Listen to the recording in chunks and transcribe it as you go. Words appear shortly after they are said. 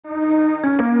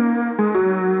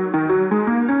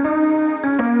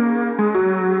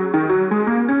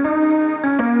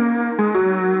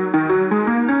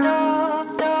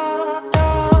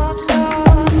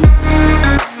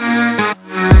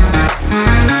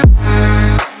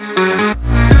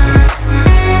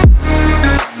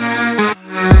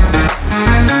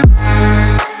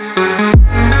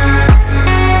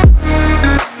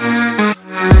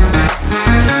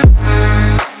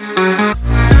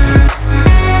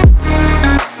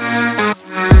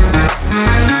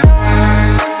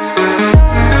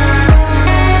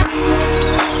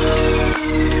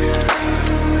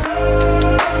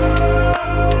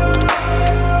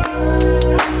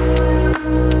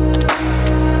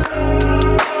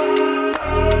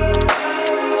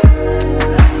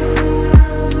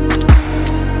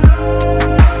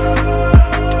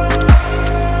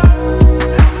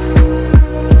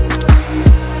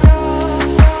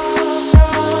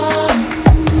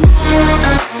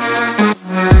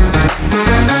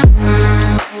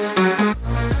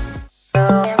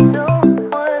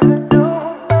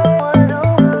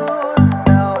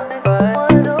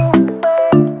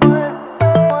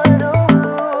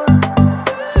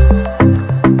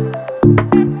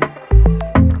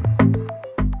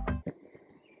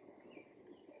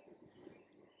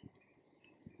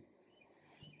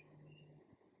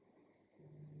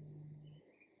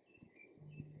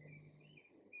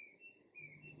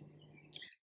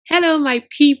Hello my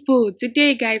people.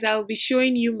 Today guys, I will be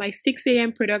showing you my 6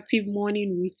 a.m. productive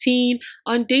morning routine.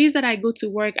 On days that I go to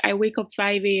work, I wake up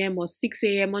 5 a.m. or 6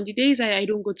 a.m. On the days I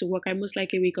don't go to work, I most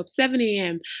likely wake up 7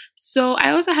 a.m. So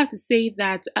I also have to say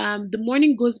that the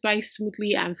morning goes by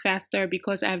smoothly and faster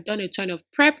because I've done a ton of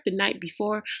prep the night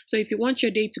before. So if you want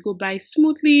your day to go by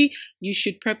smoothly, you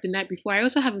should prep the night before. I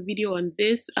also have a video on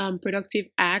this productive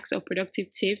acts or productive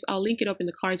tips. I'll link it up in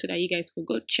the card so that you guys can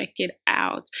go check it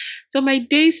out. So my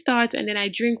day starts and then I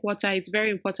drink water. It's very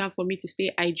important for me to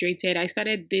stay hydrated. I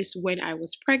started this when I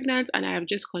was pregnant and I have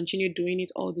just continued doing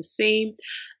it all the same.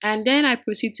 And then I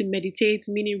proceed to meditate,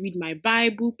 meaning read my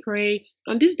Bible, pray.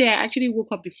 On this day, I actually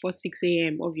woke up before 6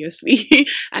 a.m. obviously,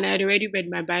 and I had already read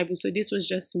my Bible. So this was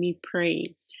just me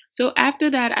praying. So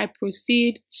after that, I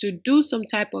proceed to do some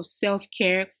type of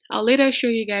self-care. I'll later show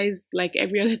you guys like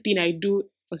every other thing I do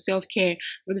for self-care,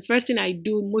 but the first thing I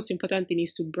do, most important thing,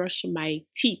 is to brush my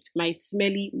teeth. My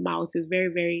smelly mouth is very,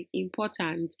 very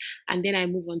important, and then I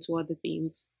move on to other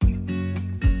things.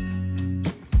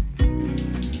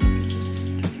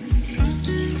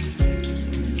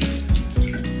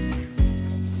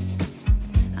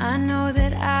 I know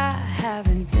that I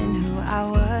haven't been who I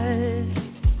was.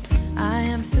 I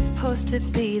am supposed to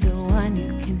be the one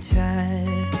you can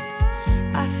trust.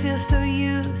 I feel so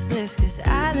useless because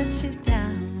I let you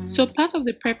down. So part of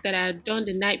the prep that I had done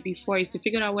the night before is to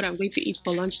figure out what I'm going to eat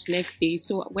for lunch the next day.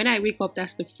 So when I wake up,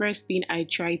 that's the first thing I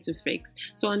try to fix.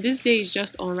 So on this day, it's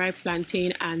just unripe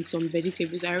plantain and some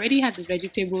vegetables. I already had the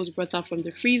vegetables brought out from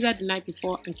the freezer the night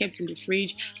before and kept in the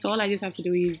fridge. So all I just have to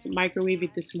do is microwave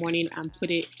it this morning and put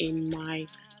it in my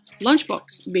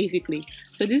lunchbox basically.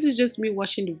 So this is just me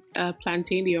washing the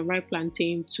plantain, the unripe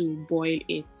plantain, to boil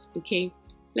it. Okay,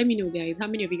 let me know guys, how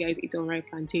many of you guys eat unripe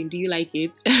plantain? Do you like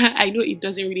it? I know it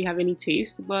doesn't really have any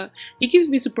taste, but it keeps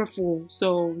me super full,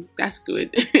 so that's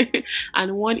good.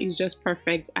 And one is just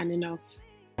perfect and enough.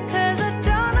 'Cause I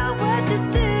don't know what to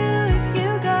do if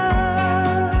you go.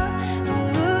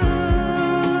 Ooh,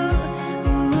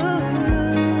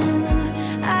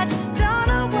 I just don't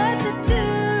know what to do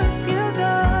if you go.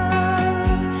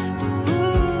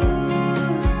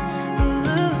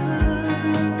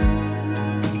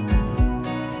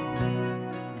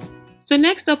 So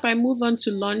next up, I move on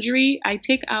to laundry. I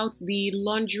take out the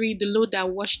laundry, the load that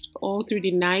washed all through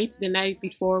the night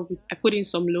before. I put in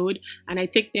some load and I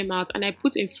take them out and I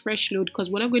put a fresh load because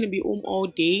we're not going to be home all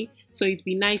day. So it'd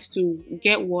be nice to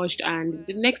get washed, and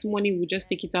the next morning we'll just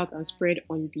take it out and spread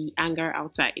on the hanger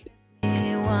outside.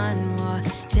 One more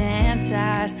chance,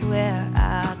 I swear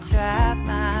I'll try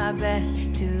my best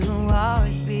to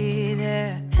always be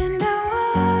there. And I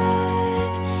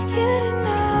want you to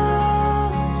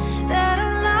know that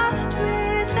I'm lost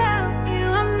without you.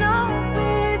 I'm not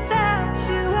without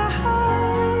you. I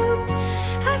hope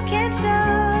I can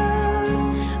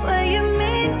show what you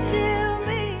mean to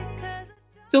me.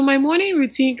 So my morning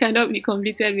routine cannot be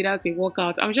completed without a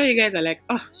workout. I'm sure you guys are like,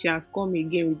 oh, she has come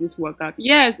again with this workout.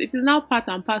 Yes, it is now part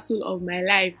and parcel of my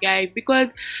life, guys,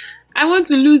 because I want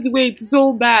to lose weight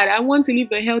so bad. I want to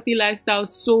live a healthy lifestyle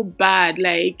so bad.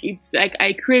 Like, it's like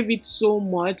I crave it so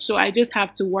much. So I just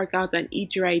have to work out and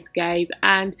eat right, guys.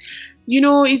 And you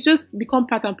know, it's just become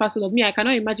part and parcel of me. I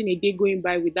cannot imagine a day going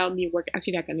by without me working.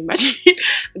 Actually, I can imagine.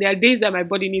 There are days that my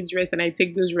body needs rest and I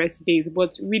take those rest days.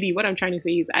 But really, what I'm trying to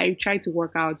say is I try to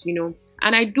work out, you know.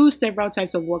 And I do several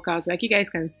types of workouts. Like you guys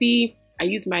can see, I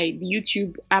use the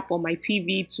YouTube app on my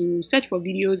TV to search for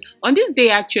videos. On this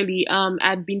day, actually,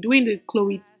 I'd been doing the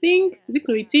Chloe thing. Is it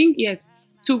Chloe thing? Yes.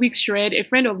 2 week shred. A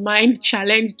friend of mine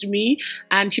challenged me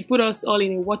and she put us all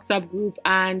in a WhatsApp group,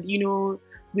 and you know,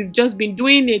 we've just been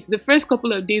doing it. The first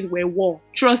couple of days were war.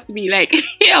 Trust me, like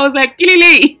I was like,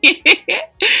 Kilile.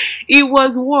 It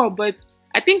was war, but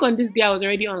I think on this day I was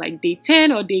already on like day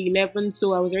 10 or day 11,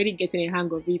 so I was already getting a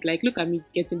hang of it. Like, look at me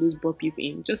getting those burpees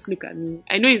in. Just look at me.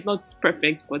 I know it's not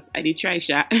perfect, but I did try,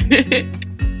 sha.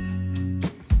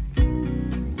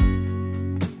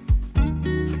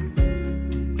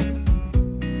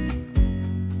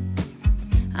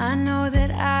 I know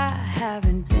that I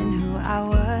haven't been who I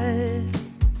was.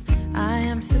 I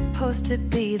am supposed to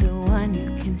be the one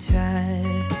you can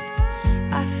trust.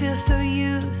 I feel so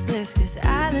useless because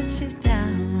I let you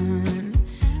down.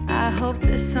 I hope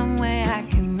there's some way I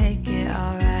can make it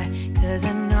alright, because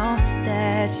I know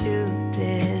that you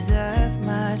deserve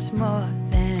much more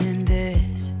than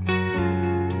this.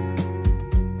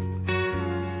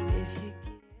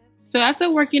 So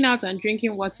after working out and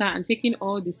drinking water and taking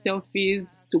all the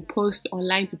selfies to post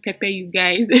online to pepper you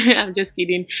guys, I'm just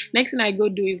kidding. Next thing I go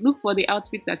do is look for the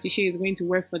outfits that Tisha is going to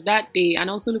wear for that day, and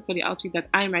also look for the outfit that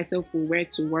I myself will wear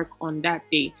to work on that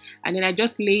day. And then I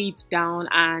just lay it down,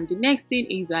 and the next thing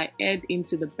is I head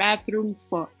into the bathroom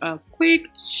for a quick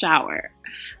shower.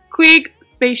 Quick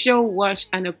facial wash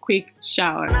and a quick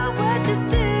shower.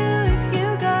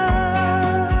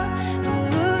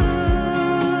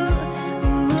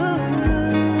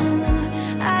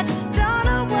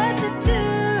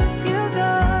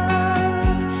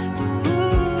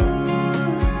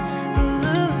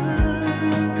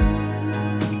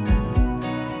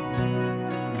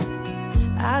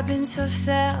 I've been so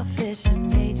selfish and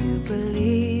made you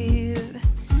believe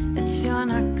that you're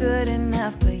not good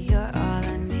enough, but you're all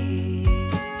I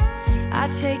need. I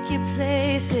take you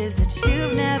places that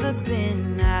you've never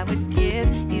been. I would give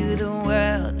you the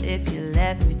world if you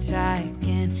let me try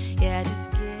again. Yeah,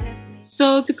 just give me.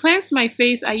 So to cleanse my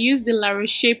face, I use the La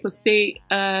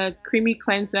Roche-Posay creamy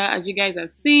cleanser, as you guys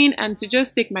have seen. And to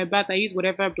just take my bath, I use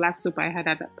whatever black soap I had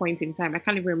at that point in time. I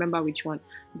can't even remember which one,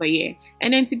 but yeah.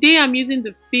 And then today I'm using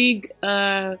the Fig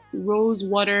Rose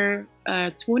Water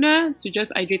toner to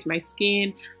just hydrate my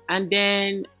skin. And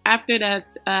then after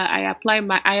that, I apply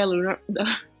my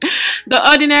the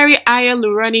ordinary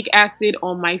hyaluronic acid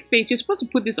on my face. You're supposed to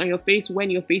put this on your face when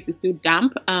your face is still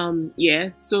damp.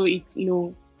 Yeah, so it, you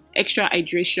know, extra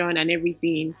hydration and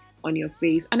everything on your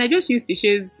face. And I just use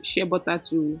Tisha's shea butter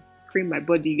to cream my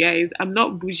body, guys. I'm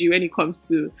not bougie when it comes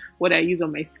to what I use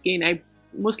on my skin. I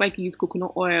most likely use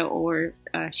coconut oil or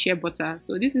shea butter.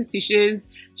 So this is Tisha's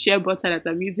shea butter that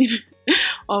I'm using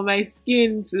on my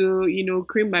skin to, you know,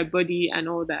 cream my body and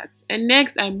all that. And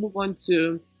next I move on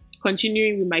to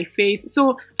continuing with my face.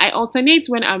 So I alternate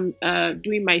when I'm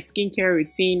doing my skincare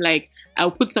routine. Like I'll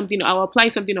apply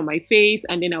something on my face,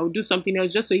 and then I'll do something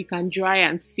else just so it can dry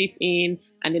and sit in,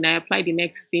 and then I apply the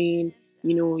next thing.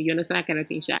 You know, you understand that kind of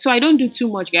thing. So I don't do too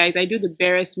much, guys. I do the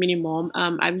barest minimum.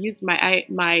 I've used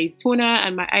my toner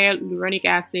and my hyaluronic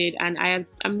acid, and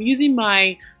I'm using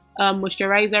my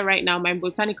moisturizer right now, my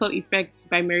Botanical Effects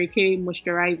by Mary Kay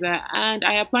moisturizer, and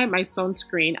I apply my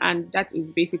sunscreen, and that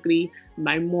is basically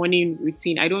my morning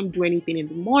routine. I don't do anything in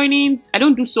the mornings. I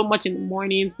don't do so much in the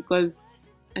mornings because,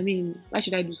 I mean, why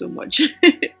should I do so much?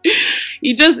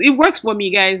 It works for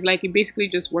me, guys. Like, it basically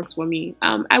just works for me.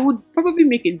 I would probably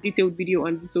make a detailed video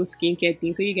on this whole skincare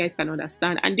thing so you guys can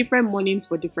understand, and different mornings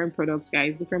for different products,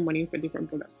 guys. Different mornings for different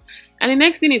products. And the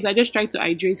next thing is I just try to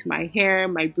hydrate my hair,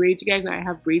 my braids. You guys know I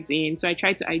have braids in, so I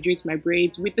try to hydrate my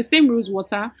braids with the same rose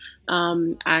water,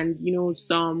 and you know,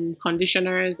 some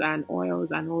conditioners and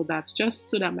oils and all that, just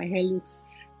so that my hair looks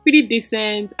pretty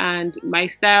decent and my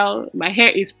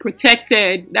hair is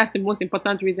protected. That's the most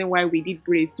important reason why we did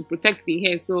braids, to protect the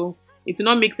hair. So it will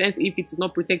not make sense if it is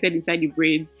not protected inside the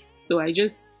braids. So I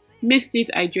just mist it,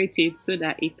 hydrate it so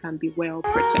that it can be well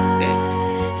protected.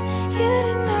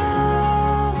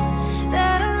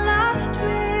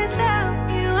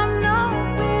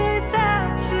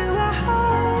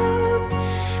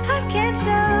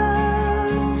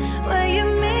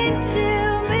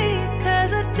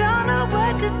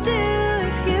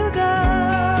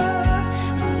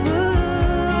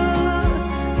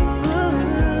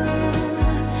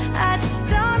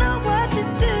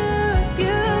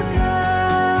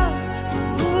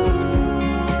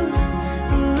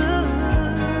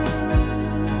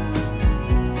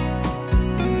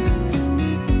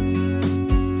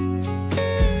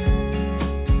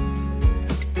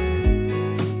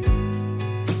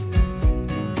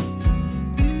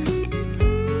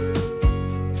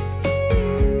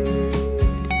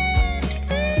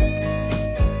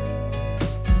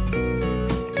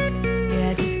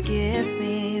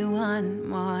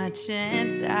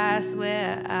 I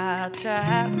swear I'll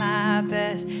try my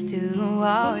best to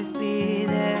always be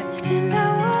there. And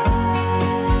I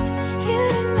want you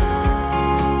to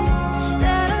know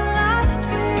that I'm lost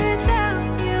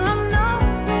without you. I'm not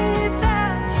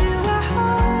without you. I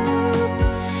hope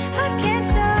I can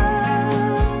show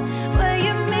what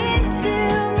you mean to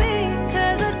me,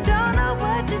 'cause I don't know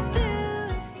what to do.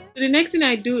 So the next thing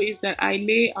I do is that I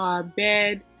lay our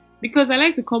bed, because I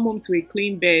like to come home to a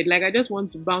clean bed. Like, I just want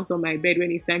to bounce on my bed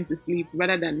when it's time to sleep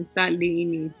rather than start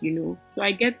laying it, you know. So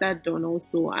I get that done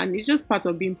also, and it's just part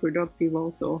of being productive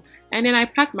also. And then I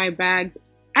pack my bags.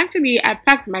 Actually, I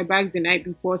packed my bags the night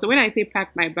before. So when I say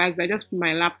pack my bags, I just put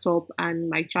my laptop and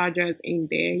my chargers in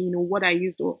there, you know, what I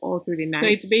used all through the night. So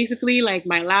it's basically like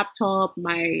my laptop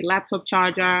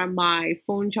charger, my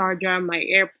phone charger, my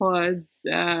AirPods,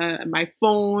 my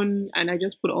phone, and I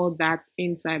just put all that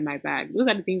inside my bag. Those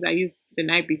are the things I used the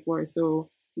night before. So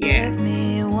Yeah. Give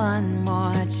me one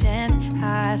more chance.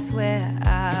 I swear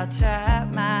I'll try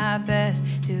my best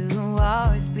to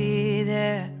always be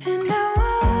there. And I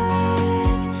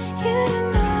want you to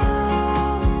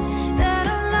know that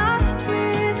I'm lost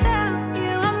without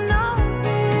you. I'm known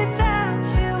without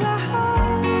you. I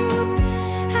hope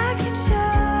I can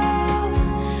show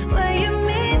what you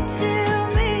mean to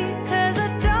me, 'cause I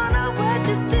don't know what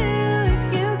to do if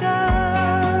you go.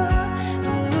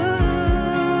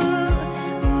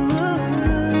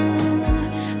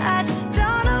 I just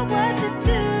don't know what to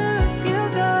do if you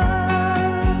go.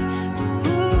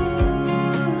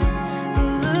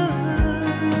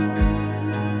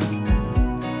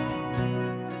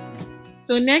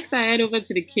 So next I head over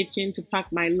to the kitchen to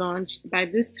pack my lunch. By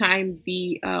this time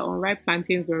the unripe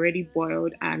plantains were already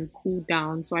boiled and cooled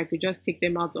down, so I could just take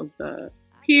them out of the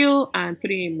peel and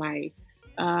put it in my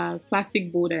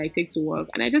plastic bowl that I take to work.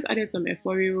 And I just added some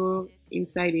efforiro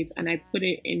inside it and I put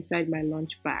it inside my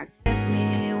lunch bag. Give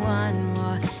me one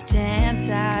more chance.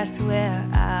 I swear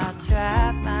I'll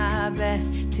try my best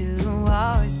to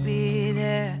always be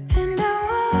there. And I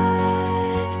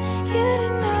want you to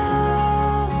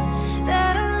know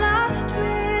that I'm lost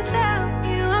without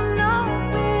you. I'm known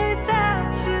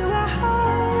without you. I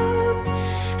hope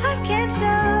I can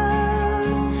show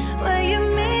what you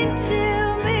mean to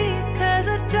me, 'cause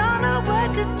I don't know what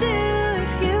to do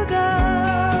if you go.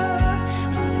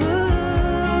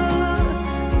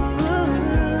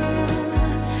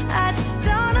 I just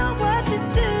don't know what to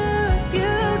do if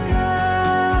you go.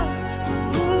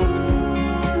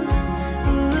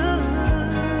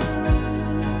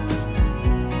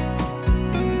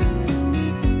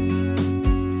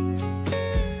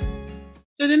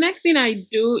 So the next thing I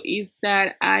do is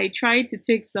that I try to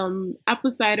take some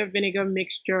apple cider vinegar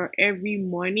mixture every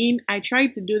morning. I try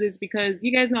to do this because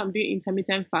you guys know I'm doing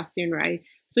intermittent fasting, right?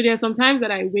 So there are some times that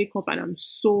I wake up and I'm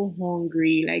so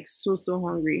hungry, like so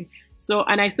hungry. So,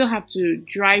 and I still have to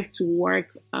drive to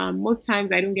work. Most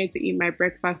times I don't get to eat my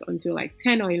breakfast until like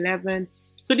 10 or 11.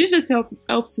 So this just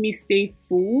helps me stay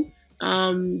full.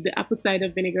 The apple cider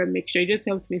vinegar mixture just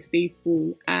helps me stay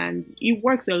full and it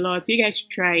works a lot. You guys should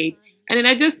try it. And then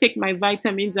I just take my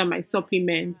vitamins and my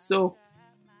supplements. So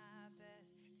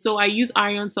I use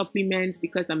iron supplements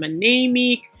because I'm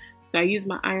anemic. So I use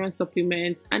my iron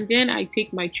supplements. And then I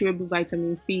take my chewable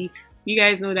vitamin C. You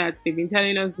guys know that they've been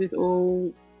telling us this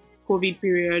whole COVID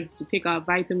period to take our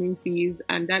vitamin C's.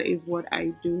 And that is what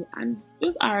I do. And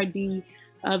those are the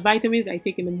vitamins I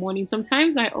take in the morning.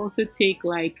 Sometimes I also take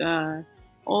like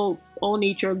all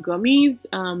nature gummies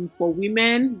for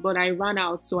women, but I ran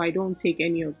out, so I didn't take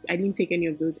any of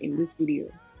those in this video.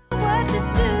 What to do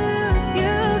if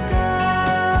you go.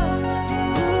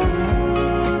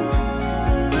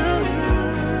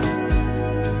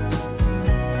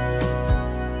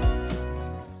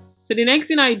 So the next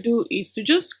thing I do is to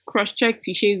just cross-check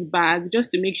Tisha's bag just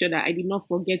to make sure that I did not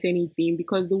forget anything,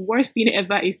 because the worst thing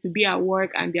ever is to be at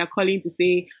work and they are calling to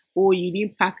say, oh, you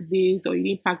didn't pack this or you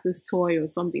didn't pack this toy or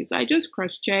something. So I just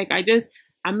cross-check.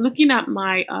 I'm looking at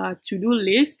my to-do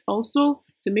list also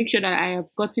to make sure that I have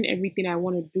gotten everything I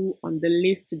want to do on the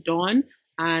list done.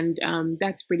 And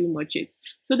that's pretty much it.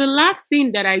 So the last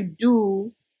thing that I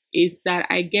do is that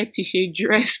I get Tisha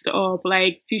dressed up.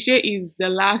 Like, Tisha is the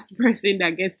last person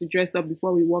that gets to dress up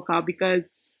before we walk out, because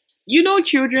you know,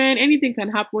 children, anything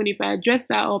can happen. If I had dressed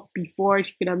her up before,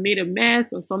 she could have made a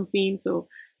mess or something. So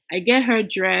I get her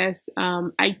dressed.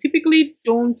 I typically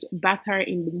don't bath her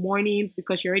in the mornings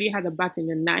because she already had a bath in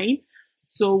the night.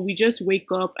 So we just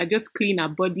wake up, I just clean her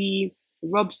body,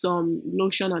 rub some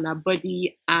lotion on her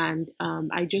body, and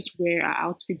I just wear her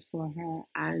outfits for her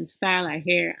and style her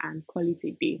hair and call it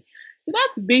a day. So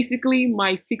that's basically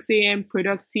my 6 a.m.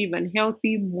 productive and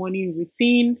healthy morning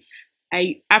routine.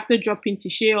 After dropping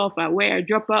Tisha off, I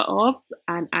drop her off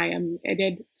and I am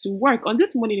headed to work. On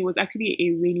this morning, it was actually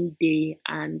a rainy day,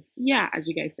 and yeah, as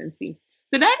you guys can see.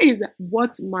 So that is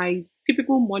what my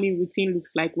typical morning routine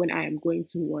looks like when I am going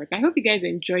to work. I hope you guys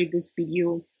enjoyed this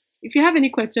video. If you have any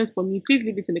questions for me, please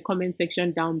leave it in the comment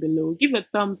section down below. Give a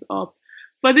thumbs up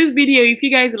for this video if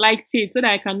you guys liked it, so that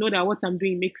I can know that what I'm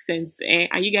doing makes sense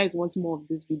and you guys want more of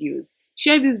these videos.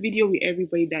 Share this video with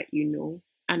everybody that you know,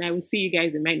 and I will see you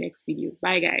guys in my next video.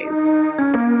 Bye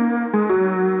guys.